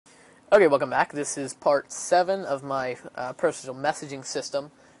Okay, welcome back. This is part 7 of my personal messaging system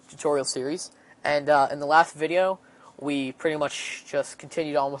tutorial series. And in the last video, we pretty much just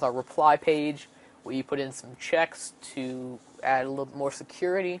continued on with our reply page. We put in some checks to add a little more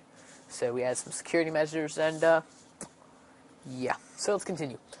security. So we add some security measures, and yeah. So let's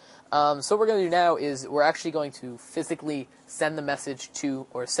continue. So what we're going to do now is we're actually going to physically send the message to,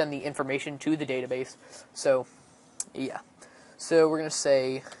 or send the information to the database. So, yeah. So we're going to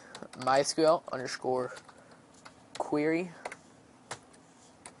say MySQL underscore query,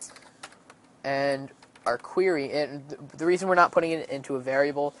 and our query, and the reason we're not putting it into a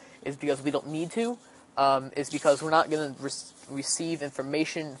variable is because we don't need to, is because we're not going to receive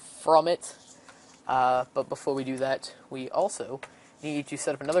information from it, but before we do that, we also need to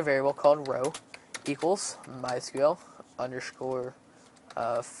set up another variable called row equals MySQL underscore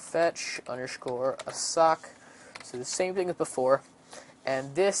fetch underscore a sock, so the same thing as before.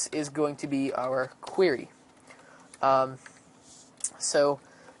 And this is going to be our query. So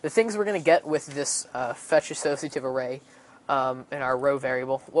the things we're going to get with this fetch associative array in our row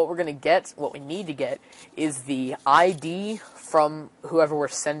variable, what we need to get, is the ID from whoever we're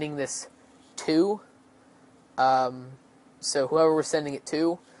sending this to. So whoever we're sending it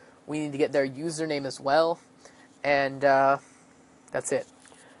to, we need to get their username as well, and that's it.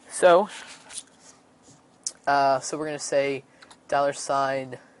 So we're going to say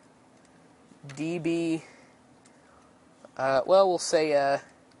 $DB, we'll say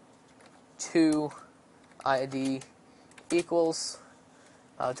to ID equals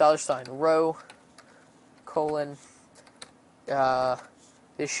 $row colon,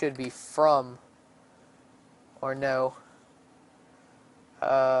 this should be from, or no,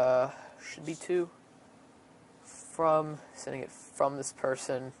 should be to, from, sending it from this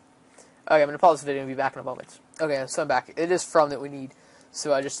person. Okay, I'm going to pause this video and be back in a moment. Okay, so I'm back. It is from that we need,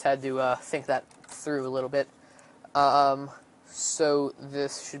 so I just had to think that through a little bit. So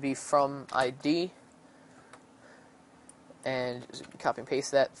this should be from ID, and copy and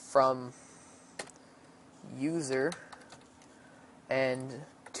paste that from user and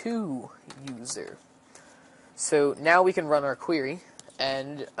to user. So now we can run our query,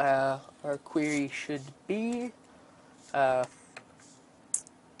 and our query should be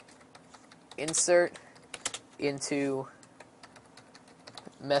insert into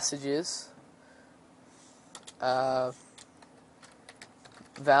messages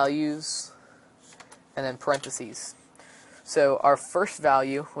values and then parentheses. So our first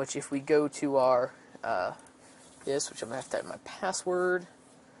value, which if we go to our which I'm going to have to type my password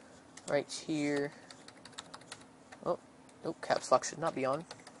right here. Oh, caps lock should not be on.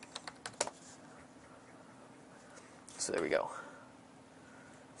 So there we go.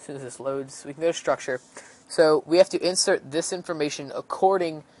 As soon as this loads, we can go to structure. So we have to insert this information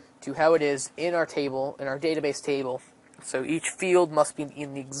according to how it is in our table, in our database table. So each field must be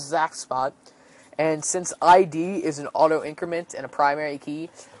in the exact spot. And since ID is an auto increment and a primary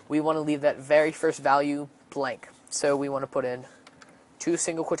key, we want to leave that very first value blank. So we want to put in 2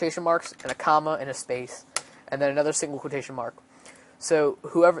 single quotation marks and a comma and a space, and then another single quotation mark. So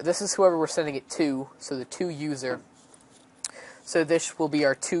this is whoever we're sending it to, so the to user. So this will be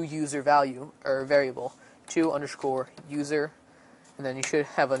our to user value, or variable, to underscore user, and then you should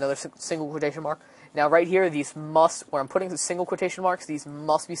have another single quotation mark. Now right here, these must, where I'm putting the single quotation marks, these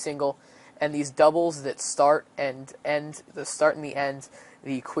must be single, and these doubles that start and end, the start and the end,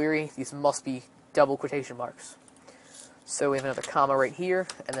 the query, these must be double quotation marks. So we have another comma right here,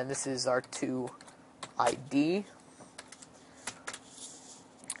 and then this is our to ID.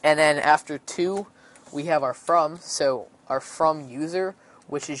 And then after to, we have our from, so our from user,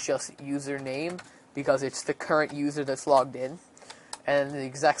 which is just username, because it's the current user that's logged in. And the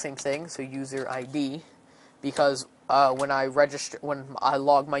exact same thing, so user ID, because when I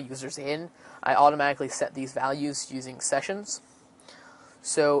log my users in, I automatically set these values using sessions.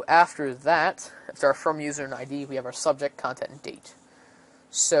 So after that, after our from user and ID, we have our subject, content, and date.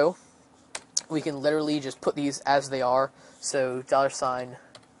 So we can literally just put these as they are. So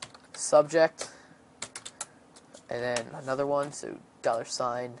 $subject, and then another one, so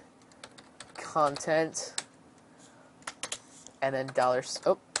 $content, and then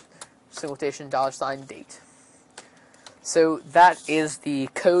single quotation $date. So that is the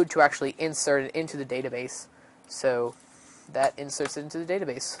code to actually insert it into the database. So that inserts it into the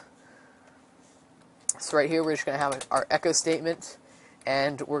database. So right here we're just going to have our echo statement,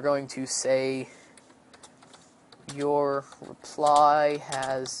 and we're going to say your reply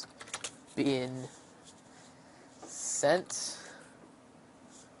has been sent.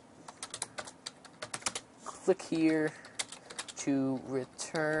 Click here to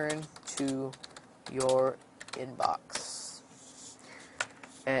return to your inbox.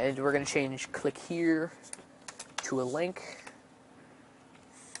 And we're going to change click here to a link.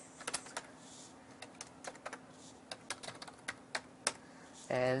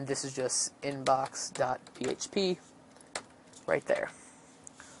 And this is just inbox.php right there.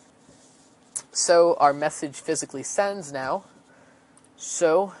 So our message physically sends now.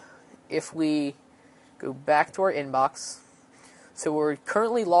 So if we go back to our inbox, so we're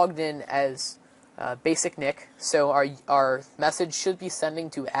currently logged in as basic Nick, so our message should be sending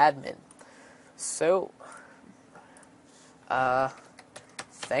to admin. So,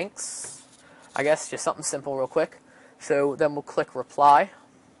 thanks. I guess just something simple real quick. So then we'll click reply.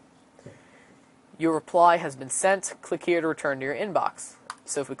 Your reply has been sent. Click here to return to your inbox.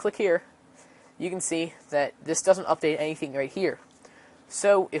 So if we click here, you can see that this doesn't update anything right here.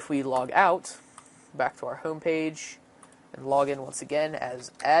 So if we log out, back to our home page, and log in once again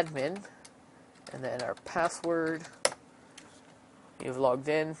as admin, and then our password, you've logged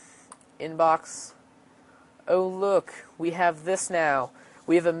in, inbox. Oh look, we have this now.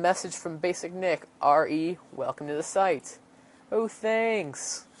 We have a message from Basic Nick, RE, welcome to the site. Oh,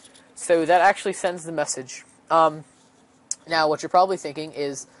 thanks. So that actually sends the message. Now, what you're probably thinking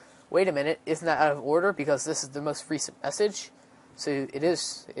is, wait a minute, isn't that out of order? Because this is the most recent message. So it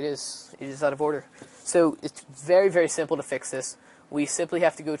is out of order. So it's very, very simple to fix this. We simply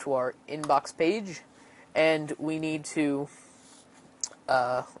have to go to our inbox page, and we need to,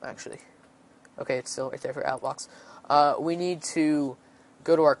 actually, okay, it's still right there for outbox. We need to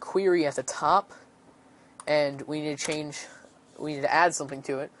go to our query at the top, and we need to add something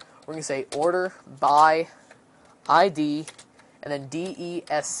to it. We're going to say order by ID, and then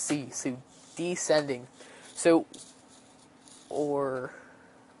DESC, so descending. So, order,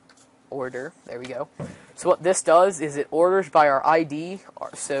 there we go. So what this does is it orders by our ID,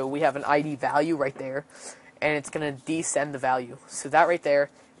 so we have an ID value right there, and it's going to descend the value. So that right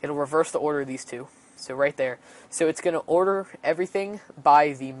there, it'll reverse the order of these two. So right there. So it's going to order everything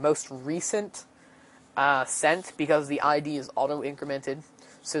by the most recent sent, because the ID is auto-incremented.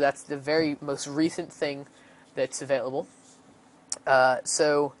 So that's the very most recent thing that's available.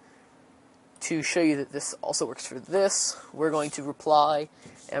 So to show you that this also works for this, we're going to reply,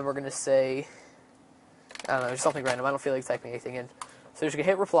 and we're going to say, I don't know, just something random. I don't feel like typing anything in. So just going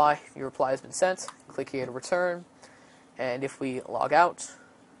to hit reply. Your reply has been sent. Click here to return. And if we log out,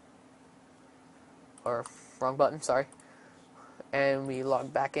 or wrong button, sorry, and we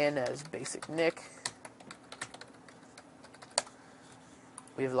log back in as Basic Nick,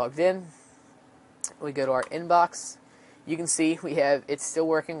 we've logged in. We go to our inbox. You can see it's still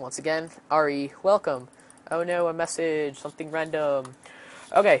working once again. RE, welcome. Oh no, a message, something random.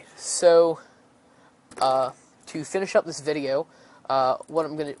 Okay, so to finish up this video,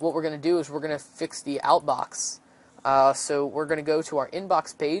 what we're gonna do is we're gonna fix the outbox. So we're gonna go to our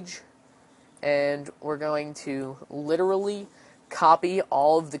inbox page, and we're going to literally copy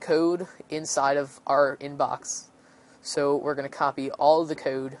all of the code inside of our inbox. So we're going to copy all of the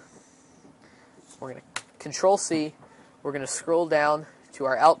code. We're going to Control C. We're going to scroll down to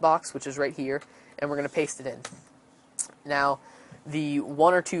our outbox, which is right here, and we're going to paste it in. Now, the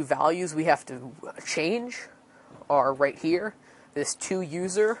one or two values we have to change are right here. This to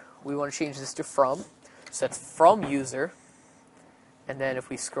user, we want to change this to from. So that's from user. And then if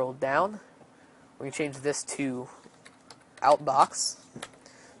we scroll down, we can change this to outbox.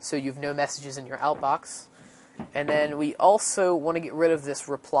 So you have no messages in your outbox. And then we also want to get rid of this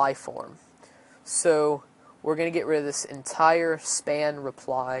reply form. So we're going to get rid of this entire span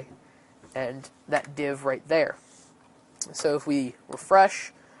reply and that div right there. So if we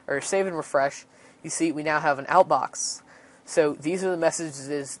refresh, or save and refresh, you see we now have an outbox. So these are the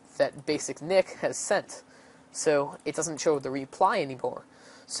messages that Basic Nick has sent. So it doesn't show the reply anymore.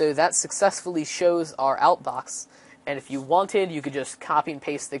 So that successfully shows our outbox. And if you wanted, you could just copy and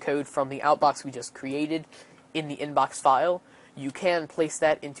paste the code from the outbox we just created in the inbox file. You can place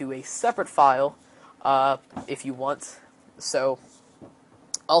that into a separate file if you want. So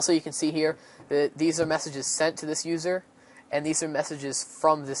also you can see here that these are messages sent to this user, and these are messages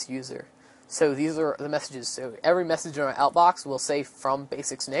from this user. So these are the messages. So every message in our outbox will say from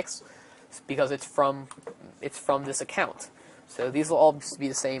Basic Nicks because it's from this account. So these will all be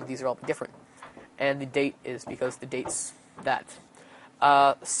the same. These are all different. And the date is because the date's that.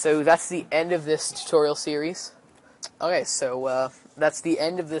 So that's the end of this tutorial series. Okay, so that's the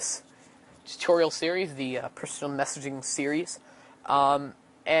end of this tutorial series, the personal messaging series. Or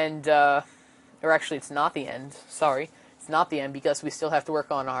actually, it's not the end. Sorry, it's not the end because we still have to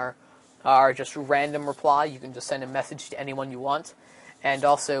work on our are just random reply. You can just send a message to anyone you want. And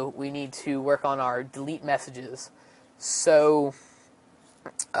also, we need to work on our delete messages. So,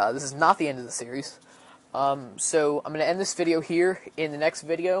 this is not the end of the series. So, I'm going to end this video here. In the next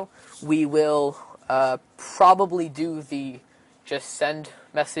video, we will probably do the just send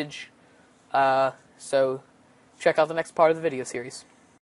message. So, check out the next part of the video series.